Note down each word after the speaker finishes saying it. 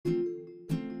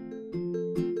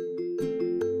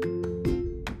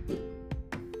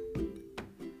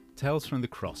Tales from the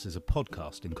Cross is a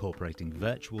podcast incorporating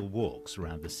virtual walks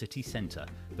around the city centre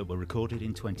that were recorded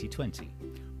in 2020,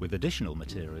 with additional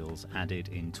materials added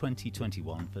in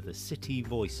 2021 for the City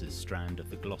Voices strand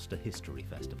of the Gloucester History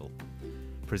Festival.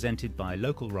 Presented by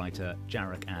local writer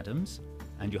Jarek Adams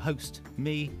and your host,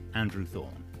 me, Andrew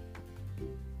Thorn.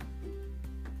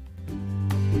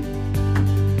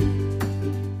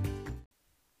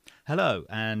 Hello,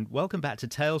 and welcome back to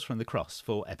Tales from the Cross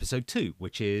for episode 2,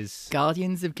 which is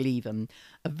Guardians of Glevum,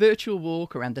 a virtual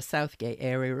walk around the Southgate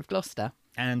area of Gloucester.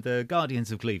 And the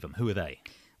Guardians of Glevum, who are they?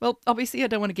 Well, obviously I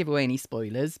don't want to give away any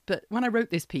spoilers, but when I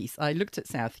wrote this piece, I looked at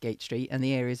Southgate Street and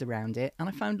the areas around it, and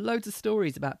I found loads of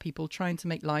stories about people trying to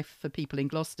make life for people in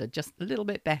Gloucester just a little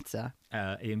bit better.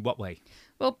 In what way?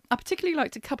 Well, I particularly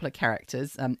liked a couple of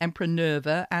characters, Emperor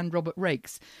Nerva and Robert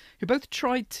Raikes, who both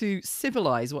tried to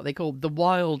civilise what they called the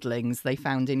wildlings they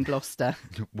found in Gloucester.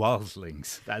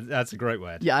 Wildlings. That's a great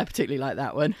word. Yeah, I particularly like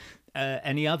that one.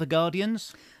 Any other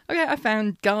Guardians? Okay, I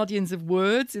found Guardians of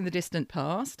Words in the distant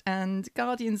past and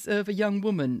Guardians of a young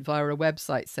woman via a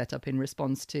website set up in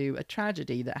response to a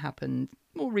tragedy that happened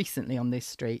more recently on this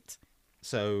street.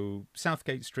 So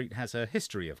Southgate Street has a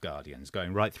history of Guardians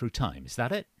going right through time, is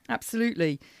that it?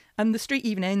 Absolutely. And the street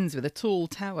even ends with a tall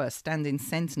tower standing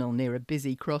sentinel near a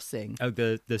busy crossing. Oh,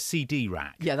 the CD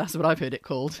rack. Yeah, that's what I've heard it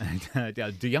called.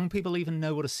 Do young people even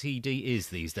know what a CD is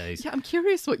these days? Yeah, I'm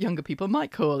curious what younger people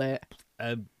might call it.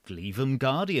 Glevum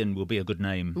Guardian will be a good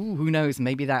name. Ooh, who knows?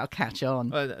 Maybe that'll catch on.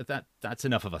 That's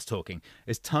enough of us talking.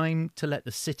 It's time to let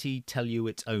the city tell you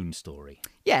its own story.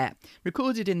 Yeah,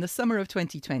 recorded in the summer of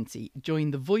 2020, join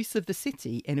the voice of the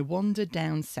city in a wander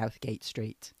down Southgate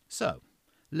Street. So,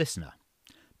 listener,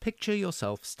 picture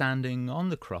yourself standing on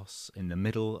the cross in the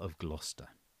middle of Gloucester.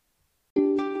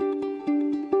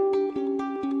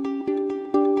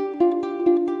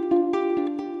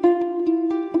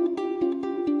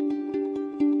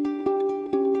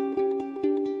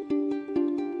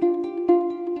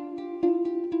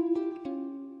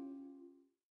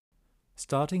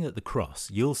 Starting at the cross,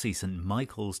 you'll see St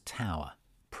Michael's Tower,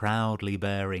 proudly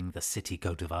bearing the city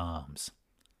coat of arms.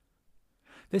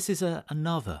 This is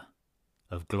another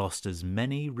of Gloucester's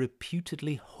many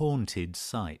reputedly haunted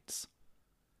sites.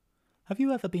 Have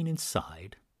you ever been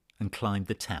inside and climbed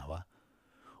the tower,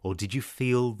 or did you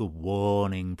feel the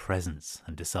warning presence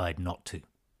and decide not to?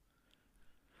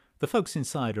 The folks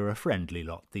inside are a friendly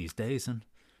lot these days, and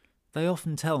they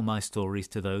often tell my stories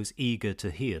to those eager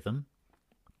to hear them.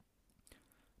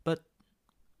 But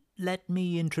let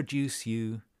me introduce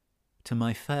you to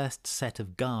my first set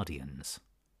of guardians.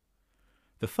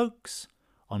 The folks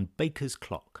on Baker's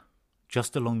Clock,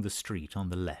 just along the street on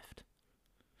the left.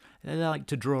 They like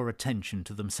to draw attention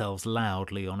to themselves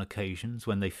loudly on occasions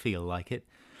when they feel like it,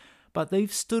 but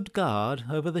they've stood guard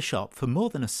over the shop for more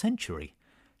than a century.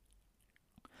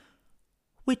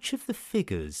 Which of the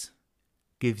figures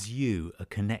gives you a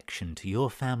connection to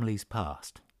your family's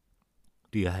past?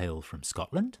 Do you hail from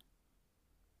Scotland?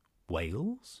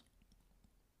 Wales?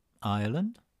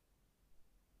 Ireland?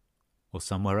 Or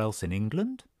somewhere else in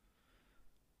England?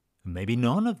 Maybe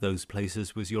none of those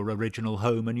places was your original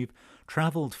home and you've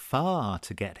travelled far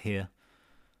to get here.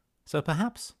 So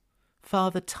perhaps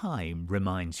Father Time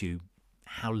reminds you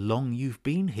how long you've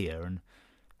been here and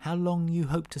how long you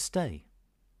hope to stay.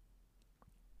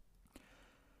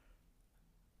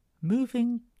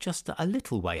 Moving just a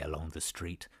little way along the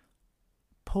street,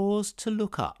 pause to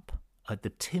look up at the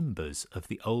timbers of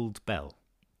the old bell.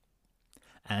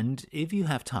 And if you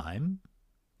have time,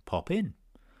 pop in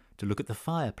to look at the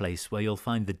fireplace where you'll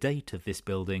find the date of this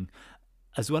building,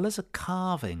 as well as a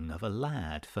carving of a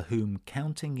lad for whom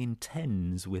counting in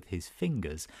tens with his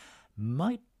fingers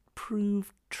might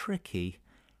prove tricky.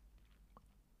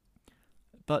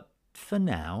 But for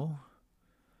now,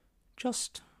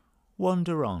 just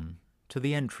wander on to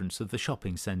the entrance of the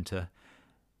shopping centre,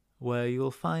 where you'll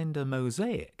find a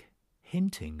mosaic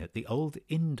hinting at the old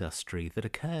industry that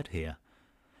occurred here.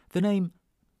 The name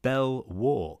Bell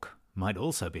Walk might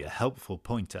also be a helpful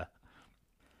pointer.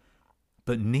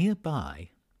 But nearby,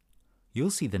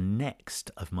 you'll see the next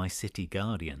of my city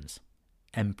guardians,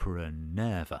 Emperor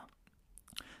Nerva,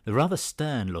 the rather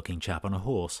stern-looking chap on a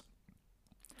horse.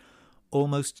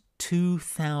 Almost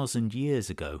 2,000 years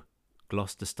ago,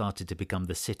 Gloucester started to become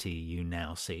the city you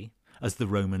now see, as the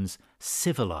Romans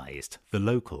civilised the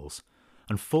locals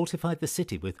and fortified the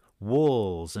city with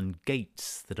walls and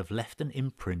gates that have left an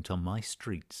imprint on my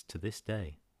streets to this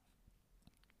day.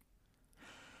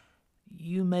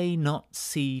 You may not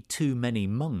see too many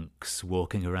monks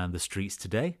walking around the streets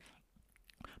today,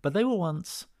 but they were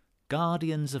once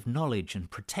guardians of knowledge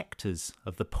and protectors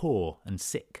of the poor and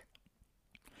sick.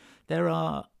 There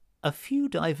are a few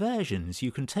diversions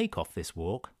you can take off this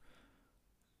walk.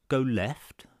 Go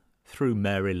left through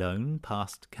Marylone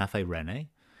past Café René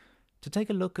to take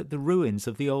a look at the ruins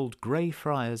of the old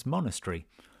Greyfriars Monastery,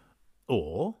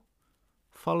 or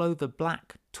follow the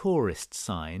black tourist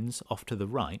signs off to the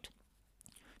right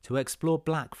to explore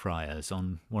Blackfriars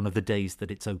on one of the days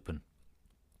that it's open.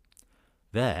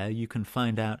 There you can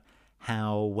find out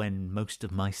how, when most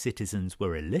of my citizens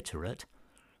were illiterate,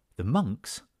 the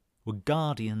monks were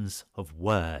guardians of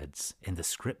words in the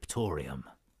Scriptorium.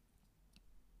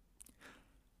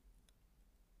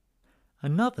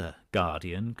 Another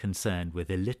guardian concerned with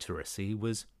illiteracy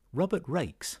was Robert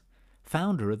Raikes,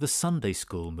 founder of the Sunday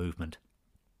school movement.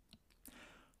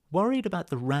 Worried about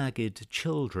the ragged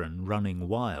children running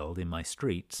wild in my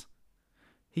streets,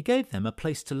 he gave them a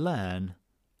place to learn,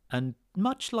 and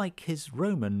much like his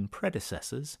Roman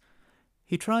predecessors,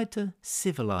 he tried to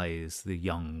civilize the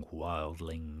young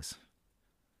wildlings.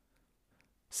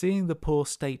 Seeing the poor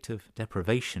state of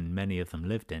deprivation many of them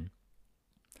lived in,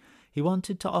 he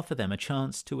wanted to offer them a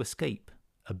chance to escape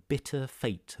a bitter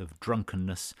fate of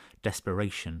drunkenness,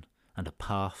 desperation, and a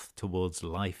path towards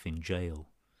life in jail.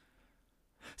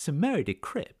 St Mary de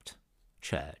Crypt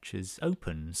Church is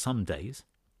open some days,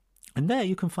 and there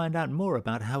you can find out more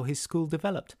about how his school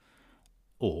developed.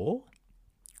 Or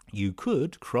you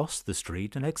could cross the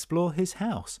street and explore his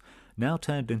house, now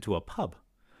turned into a pub,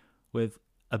 with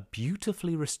a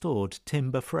beautifully restored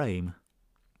timber frame.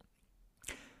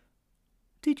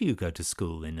 Did you go to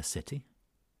school in the city?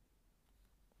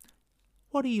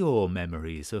 What are your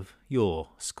memories of your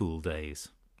school days?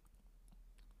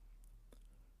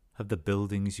 Have the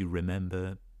buildings you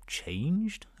remember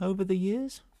changed over the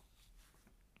years?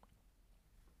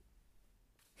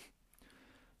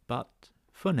 But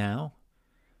for now,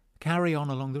 carry on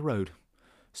along the road,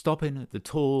 stopping at the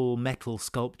tall metal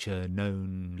sculpture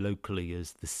known locally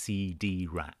as the CD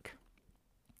rack.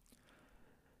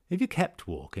 If you kept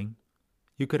walking,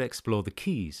 you could explore the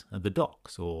quays and the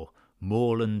docks, or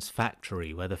Moreland's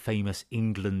factory where the famous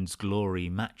England's Glory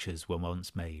matches were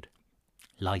once made,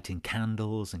 lighting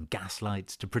candles and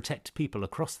gaslights to protect people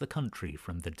across the country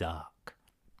from the dark.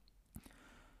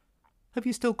 Have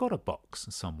you still got a box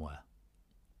somewhere?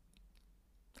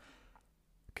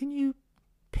 Can you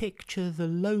picture the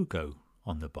logo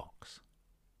on the box?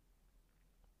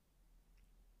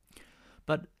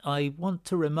 But I want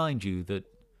to remind you that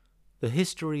the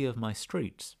history of my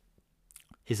streets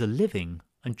is a living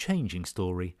and changing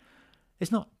story.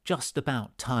 It's not just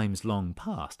about times long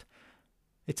past.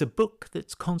 It's a book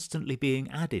that's constantly being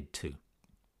added to.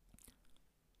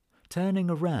 Turning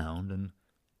around and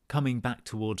coming back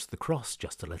towards the cross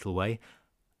just a little way,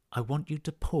 I want you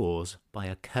to pause by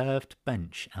a curved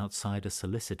bench outside a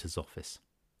solicitor's office.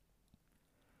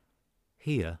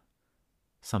 Here,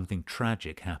 something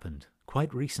tragic happened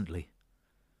quite recently.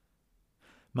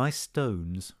 My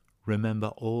stones remember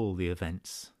all the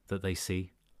events that they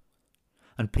see,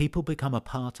 and people become a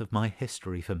part of my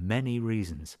history for many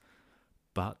reasons,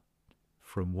 but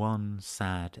from one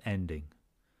sad ending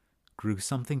grew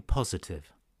something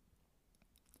positive.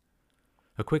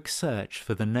 A quick search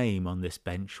for the name on this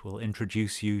bench will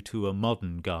introduce you to a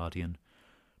modern guardian,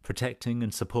 protecting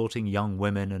and supporting young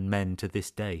women and men to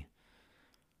this day.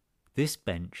 This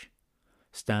bench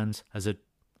stands as a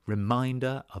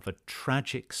reminder of a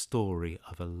tragic story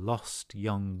of a lost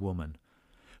young woman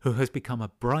who has become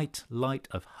a bright light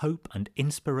of hope and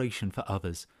inspiration for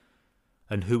others,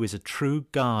 and who is a true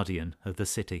guardian of the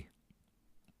city.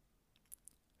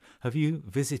 Have you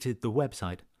visited the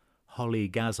website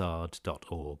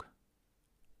holligazzard.org?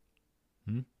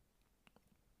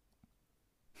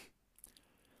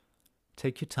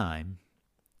 Take your time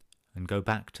and go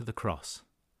back to the cross,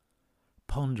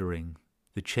 pondering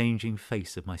the changing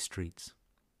face of my streets.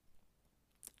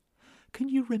 Can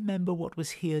you remember what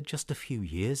was here just a few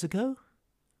years ago?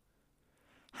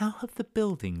 How have the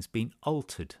buildings been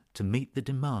altered to meet the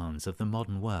demands of the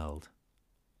modern world?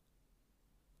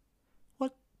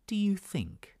 What do you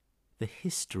think the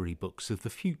history books of the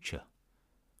future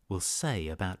will say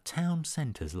about town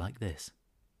centres like this?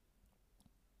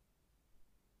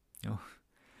 Oh,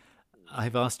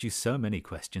 I've asked you so many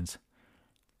questions.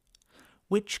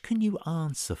 Which can you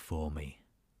answer for me?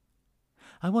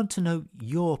 I want to know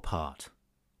your part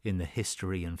in the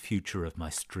history and future of my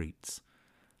streets.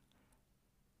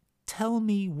 Tell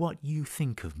me what you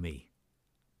think of me.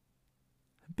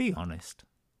 Be honest.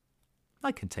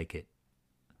 I can take it.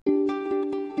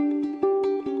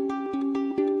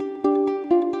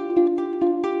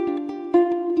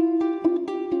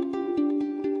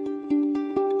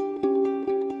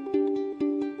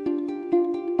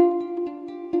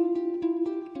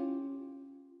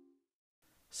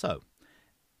 So,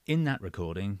 in that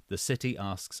recording, the city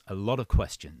asks a lot of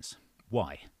questions.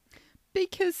 Why?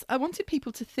 Because I wanted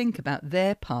people to think about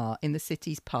their part in the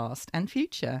city's past and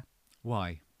future.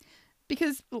 Why?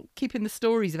 Because keeping the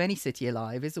stories of any city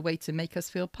alive is a way to make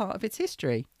us feel part of its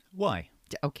history. Why?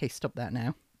 Okay, stop that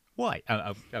now. Why?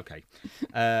 Oh, okay.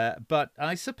 But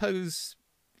I suppose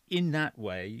in that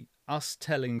way, us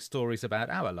telling stories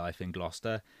about our life in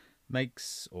Gloucester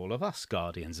makes all of us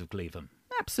Guardians of Glevum.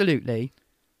 Absolutely.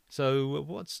 So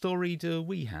what story do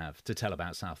we have to tell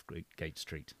about Southgate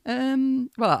Street?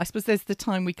 Well, I suppose there's the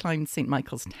time we climbed St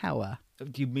Michael's Tower.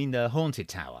 Do you mean the haunted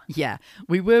tower? Yeah,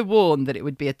 we were warned that it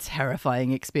would be a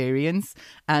terrifying experience,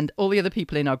 and all the other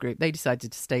people in our group, they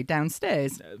decided to stay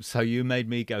downstairs. So you made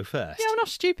me go first? Yeah, we're not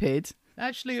stupid.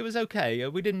 Actually, it was okay.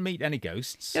 We didn't meet any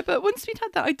ghosts. Yeah, but once we'd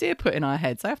had that idea put in our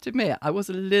heads, I have to admit, I was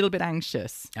a little bit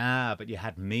anxious. Ah, but you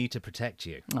had me to protect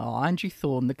you. Oh, Andrew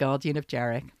Thorn, the Guardian of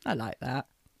Jarek. I like that.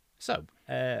 So,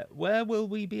 where will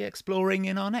we be exploring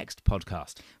in our next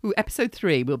podcast? Ooh, episode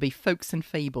 3 will be Folks and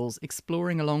Fables,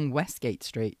 exploring along Westgate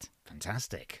Street.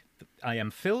 Fantastic. I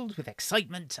am filled with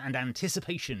excitement and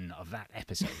anticipation of that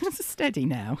episode. Steady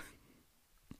now.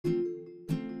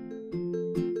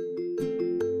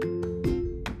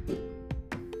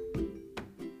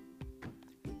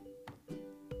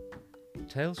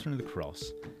 Tales from the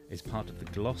Cross is part of the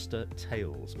Gloucester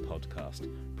Tales Podcast,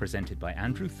 presented by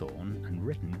Andrew Thorn and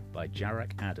written by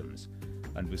Jarek Adams,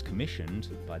 and was commissioned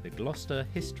by the Gloucester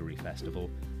History Festival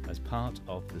as part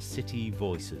of the City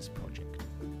Voices project.